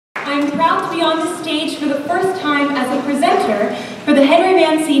I'm proud to be on this stage for the first time as a presenter for the Henry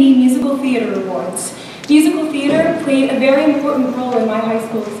Mancini Musical Theater Awards. Musical theater played a very important role in my high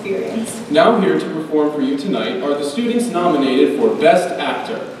school experience. Now here to perform for you tonight are the students nominated for Best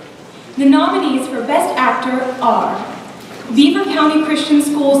Actor. The nominees for Best Actor are Beaver County Christian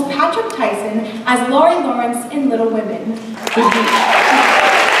School's Patrick Tyson as Laurie Lawrence in Little Women.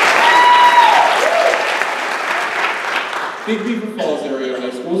 Big Beaver Falls area high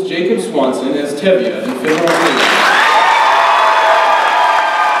school's Jacob Swanson as Tevye in Fiddler on the Roof.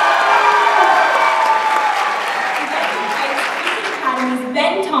 Academy's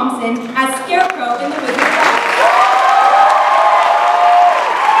Ben Thompson as Scarecrow in The Wizard of Oz.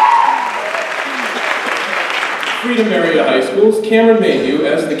 Freedom area high school's Cameron Mayhew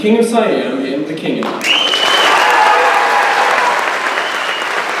as the King of Siam in The King and I.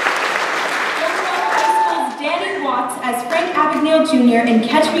 As Frank Abagnale Jr. in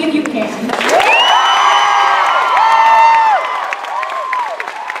Catch Me If You Can.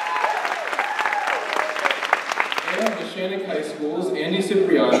 And the Shannock High School's Andy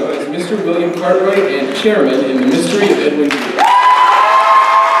Cipriano as Mr. William Cartwright and Chairman in The Mystery of Edwin Drood.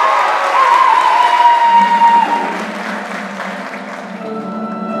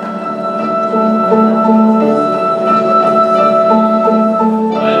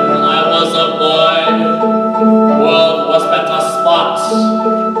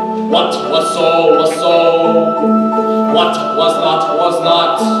 What was so was so, what was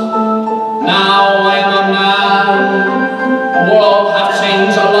not. Now I am a man, world have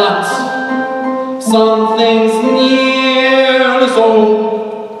changed a lot. Some things nearly so,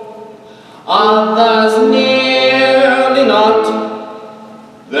 others nearly not.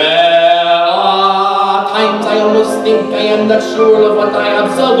 There are times I almost think I am not sure of what I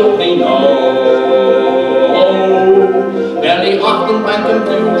absolutely know. Very often find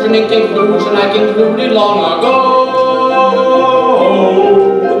confusion in conclusion I concluded long ago.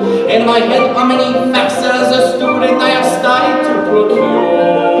 In my head are many facts as a student I have started to procure.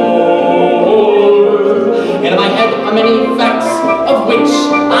 In my head are many facts of which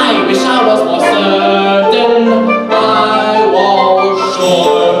I wish I was more certain. I was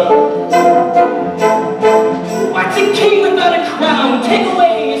sure. What's a king without a crown? Take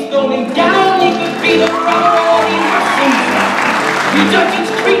away his throne and down he could be the crown. You judge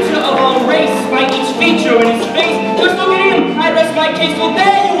each creature of our race by each feature in his face. Just look at him, I rest my case, well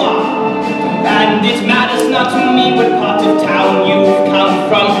there you are. And it matters not to me what part of town you've come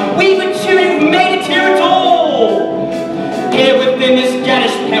from. We've a cheer, you've made it here at all. Here within this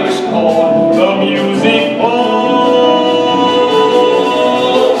Ganesh parish called the Music Hall.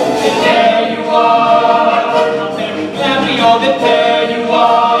 And there you are, I'm very glad we all that there you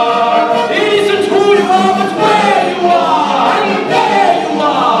are. It isn't who you are, but where you are.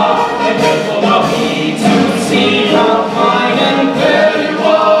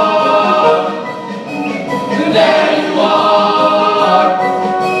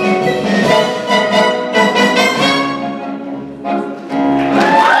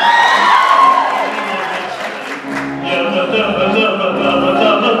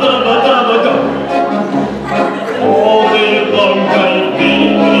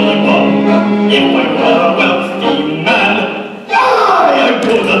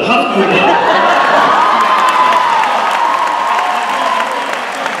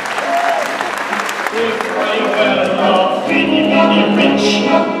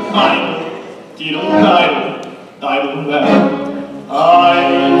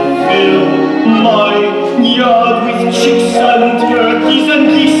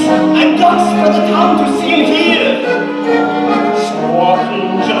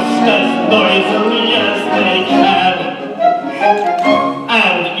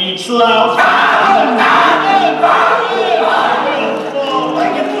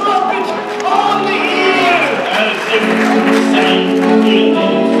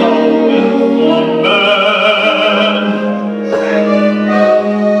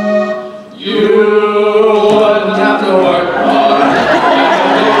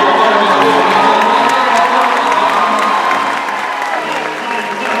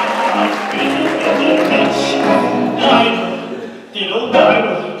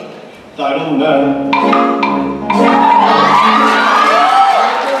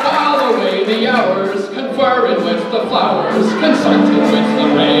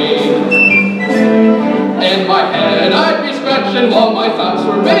 While my thoughts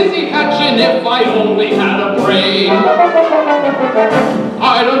were busy hatching, if I only had a brain,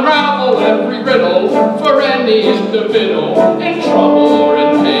 I'd unravel every riddle for any individual in trouble or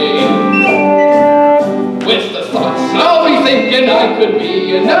in pain. With the thoughts I'll be thinking I could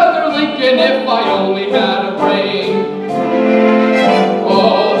be another thinking if I only had a brain.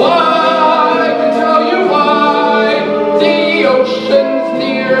 Oh, I can tell you why the ocean's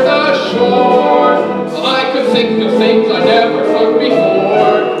near the shore. I could think of things I never thought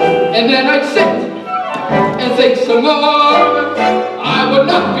before, and then I'd sit and think some more. I would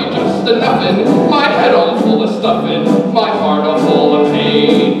not be just a nuffin', my head all full of stuffin', my heart all full of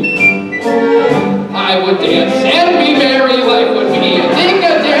pain. I would dance and be merry, life would be a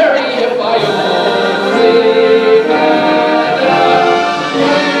ding-a-dairy if I only had a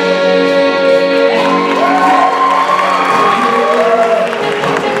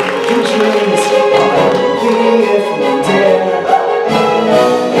Your dreams are if we dare.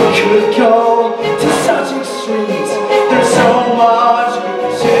 We could go to such extremes. There's so much we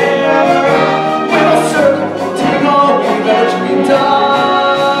can share. We'll circle, doing all we've ever dreamed of,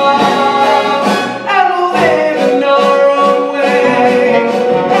 and we'll live in our own way.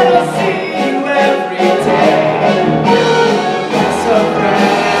 And I'll see you every day. That's a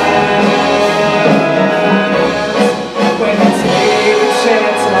friend. When you take a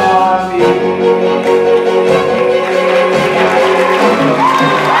chance on me.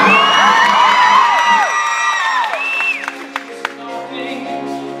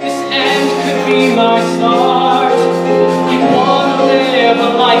 This end could be my start. I wanna live a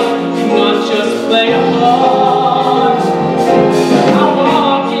life, not just play a part. I'll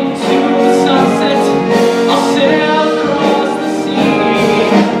walk into the sunset, I'll sail across the sea.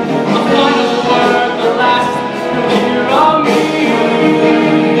 I'll find a word that lasts, you'll hear of me.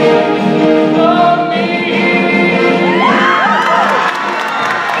 Of me.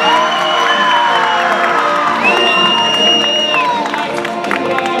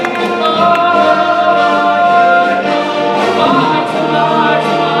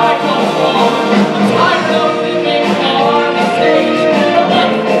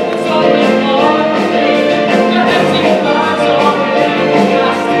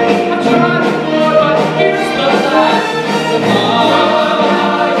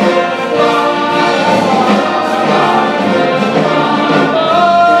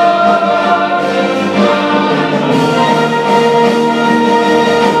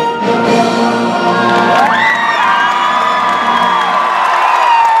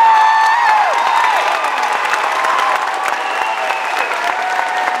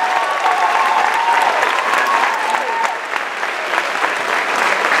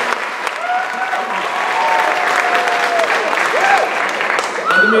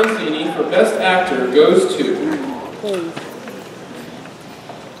 Andy Mancini for Best Actor goes to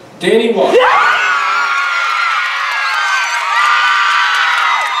Danny Walker.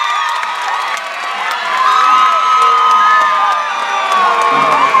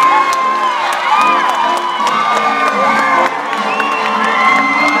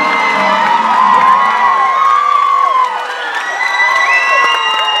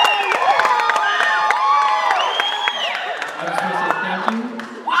 I just want to say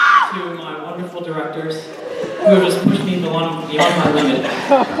thank you to my wonderful directors who have just pushed me beyond my limit.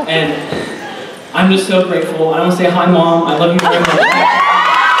 And I'm just so grateful. I want to say hi, Mom. I love you very much.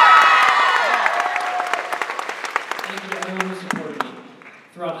 Thank you to everyone who supported me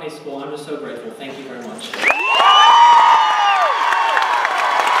throughout high school. I'm just so grateful. Thank you very much.